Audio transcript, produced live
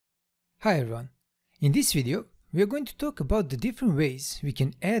Hi everyone, in this video we are going to talk about the different ways we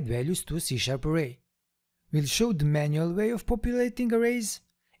can add values to a C# array. We'll show the manual way of populating arrays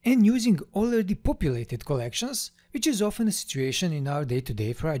and using already populated collections, which is often a situation in our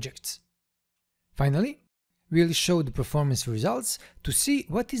day-to-day projects. Finally, we'll show the performance results to see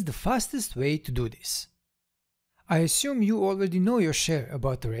what is the fastest way to do this. I assume you already know your share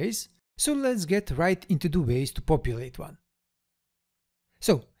about arrays, so let's get right into the ways to populate one.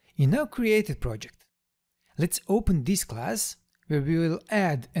 So, in our created project, let's open this class where we will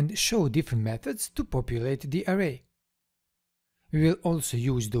add and show different methods to populate the array. We will also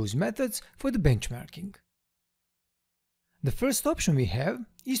use those methods for the benchmarking. The first option we have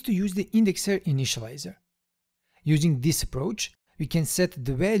is to use the indexer initializer. Using this approach, we can set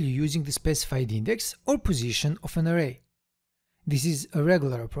the value using the specified index or position of an array. This is a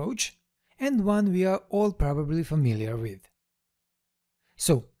regular approach and one we are all probably familiar with.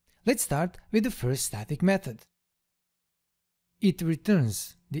 So, let's start with the first static method. It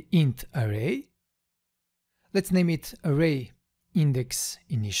returns the int array. Let's name it array index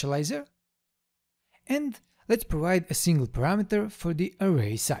initializer. And let's provide a single parameter for the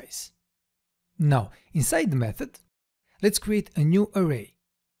array size. Now, inside the method, let's create a new array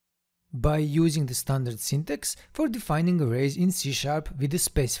by using the standard syntax for defining arrays in C# with a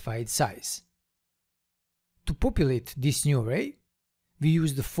specified size. To populate this new array, we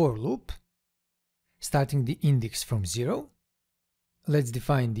use the for loop, starting the index from 0. Let's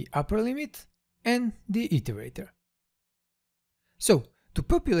define the upper limit and the iterator. So, to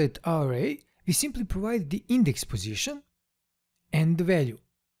populate our array, we simply provide the index position and the value.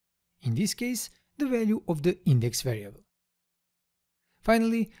 In this case, the value of the index variable.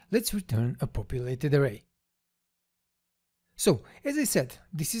 Finally, let's return a populated array. So, as I said,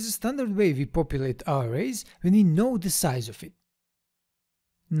 this is a standard way we populate our arrays when we know the size of it.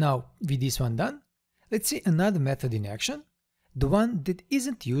 Now, with this one done, let's see another method in action, the one that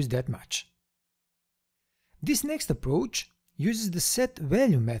isn't used that much. This next approach uses the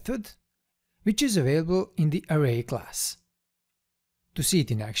setValue method, which is available in the array class. To see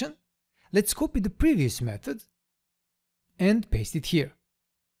it in action, let's copy the previous method and paste it here.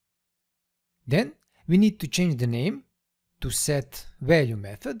 Then we need to change the name to setValue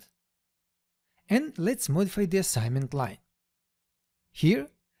method, and let's modify the assignment line. Here,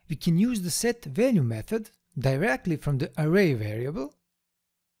 we can use the setValue method directly from the array variable,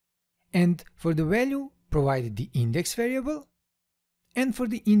 and for the value provide the index variable, and for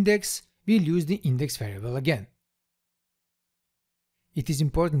the index we'll use the index variable again. It is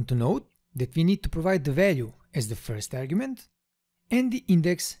important to note that we need to provide the value as the first argument and the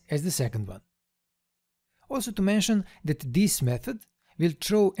index as the second one. Also to mention that this method will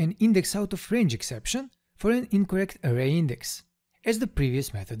throw an index out of range exception for an incorrect array index, as the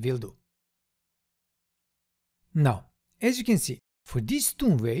previous method will do. Now, as you can see, for these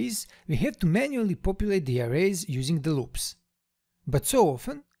two ways we have to manually populate the arrays using the loops. But so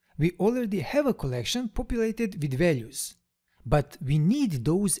often, we already have a collection populated with values, but we need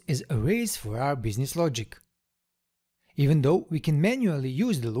those as arrays for our business logic. Even though we can manually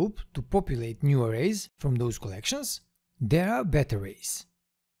use the loop to populate new arrays from those collections, there are better ways.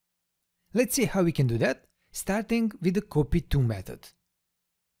 Let's see how we can do that, starting with the copy_to method.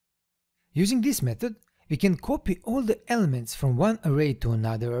 Using this method, we can copy all the elements from one array to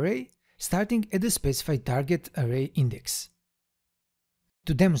another array, starting at the specified target array index.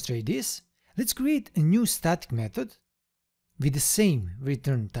 To demonstrate this, let's create a new static method with the same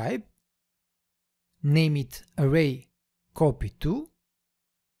return type, name it array copy_to,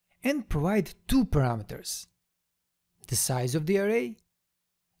 and provide two parameters, the size of the array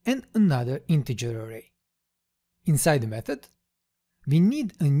and another integer array. Inside the method, we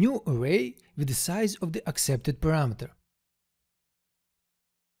need a new array with the size of the accepted parameter.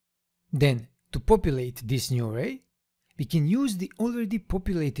 Then, to populate this new array, we can use the already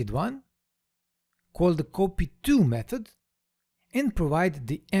populated one, called the copy_to method, and provide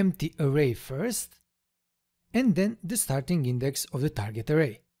the empty array first, and then the starting index of the target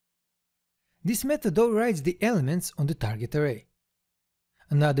array. This method overrides the elements on the target array.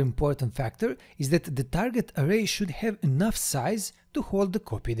 Another important factor is that the target array should have enough size to hold the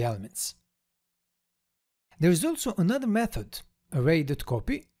copied elements. There is also another method,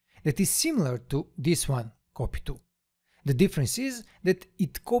 array.copy, that is similar to this one, copy_to. The difference is that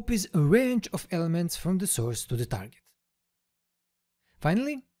it copies a range of elements from the source to the target.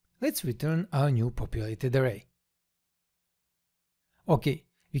 Finally, let's return our new populated array. Okay,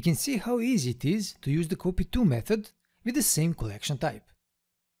 we can see how easy it is to use the copy_to method with the same collection type.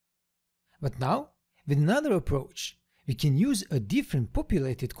 But now, with another approach, we can use a different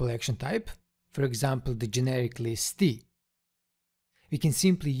populated collection type, for example the generic list T. We can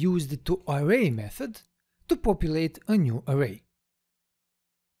simply use the toArray method to populate a new array.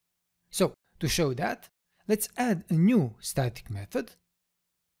 So, to show that, let's add a new static method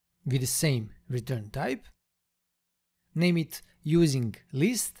with the same return type, name it using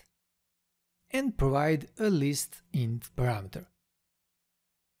list, and provide a list int parameter.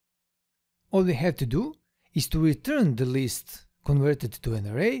 All we have to do is to return the list converted to an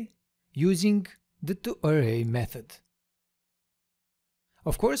array using the toArray method.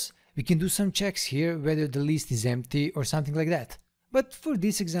 Of course, we can do some checks here whether the list is empty or something like that, but for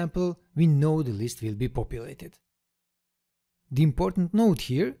this example, we know the list will be populated. The important note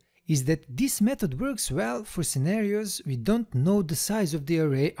here is that this method works well for scenarios we don't know the size of the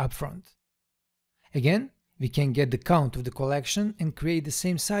array upfront. Again, we can get the count of the collection and create the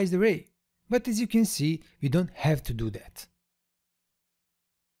same sized array, but as you can see, we don't have to do that.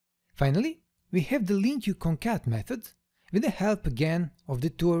 Finally, we have the linkuconcat method with the help again of the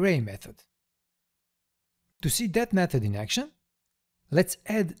toArray method. To see that method in action, let's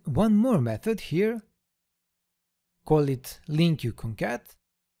add one more method here, call it linkuconcat,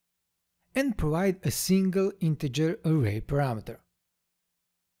 and provide a single integer array parameter.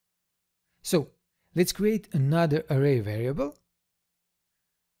 So, let's create another array variable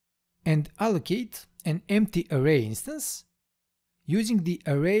and allocate an empty array instance using the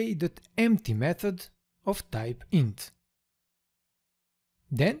array.empty method of type int.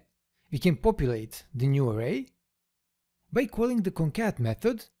 Then we can populate the new array by calling the concat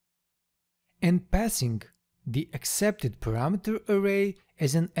method and passing the accepted parameter array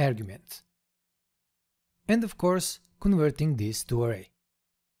as an argument, and of course converting this to array.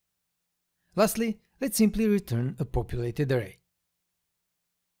 Lastly, let's simply return a populated array.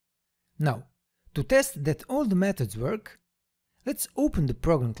 Now, to test that all the methods work, let's open the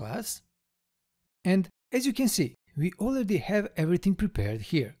program class, and as you can see, we already have everything prepared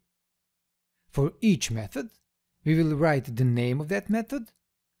here. For each method, we will write the name of that method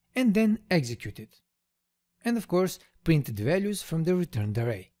and then execute it, and of course print the values from the returned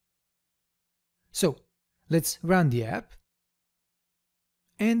array. So, let's run the app,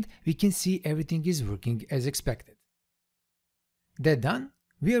 and we can see everything is working as expected. That done,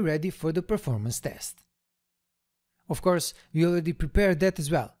 we are ready for the performance test. Of course, we already prepared that as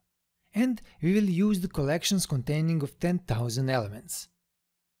well, and we will use the collections containing of 10,000 elements.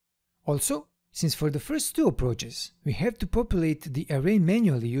 Also, since for the first two approaches we have to populate the array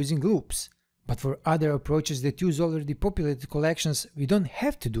manually using loops, but for other approaches that use already populated collections we don't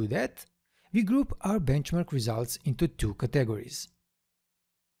have to do that, we group our benchmark results into two categories.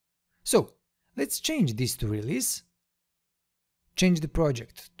 So, let's change this to release, change the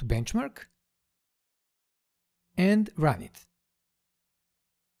project to benchmark, and run it.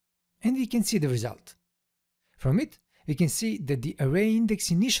 And we can see the result. From it, we can see that the array index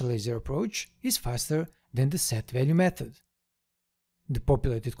initializer approach is faster than the setValue method. The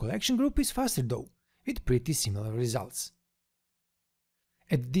populated collection group is faster though, with pretty similar results.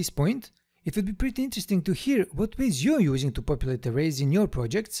 At this point, it would be pretty interesting to hear what ways you're using to populate arrays in your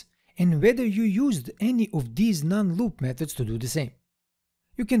projects and whether you used any of these non-loop methods to do the same.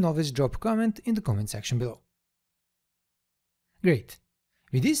 You can always drop a comment in the comment section below. Great!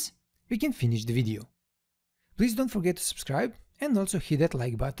 With this, we can finish the video. Please don't forget to subscribe and also hit that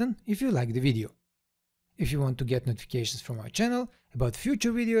like button if you like the video. If you want to get notifications from our channel about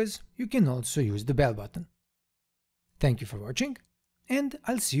future videos, you can also use the bell button. Thank you for watching, and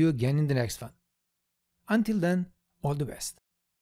I'll see you again in the next one. Until then, all the best.